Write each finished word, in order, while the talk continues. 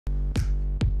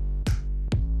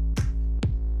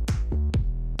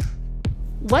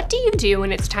What do you do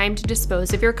when it's time to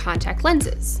dispose of your contact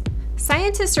lenses?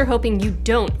 Scientists are hoping you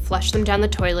don't flush them down the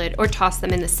toilet or toss them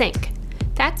in the sink.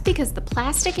 That's because the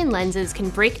plastic in lenses can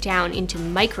break down into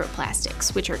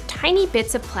microplastics, which are tiny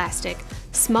bits of plastic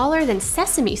smaller than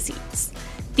sesame seeds.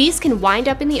 These can wind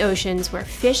up in the oceans where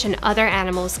fish and other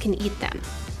animals can eat them.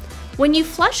 When you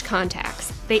flush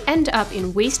contacts, they end up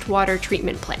in wastewater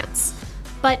treatment plants.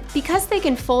 But because they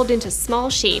can fold into small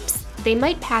shapes, they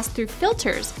might pass through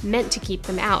filters meant to keep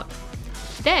them out.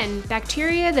 Then,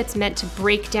 bacteria that's meant to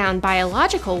break down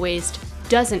biological waste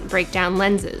doesn't break down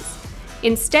lenses.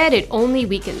 Instead, it only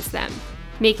weakens them,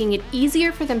 making it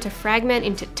easier for them to fragment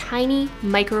into tiny,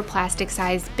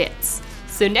 microplastic-sized bits.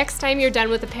 So next time you're done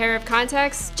with a pair of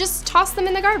contacts, just toss them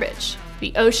in the garbage.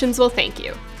 The oceans will thank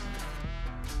you.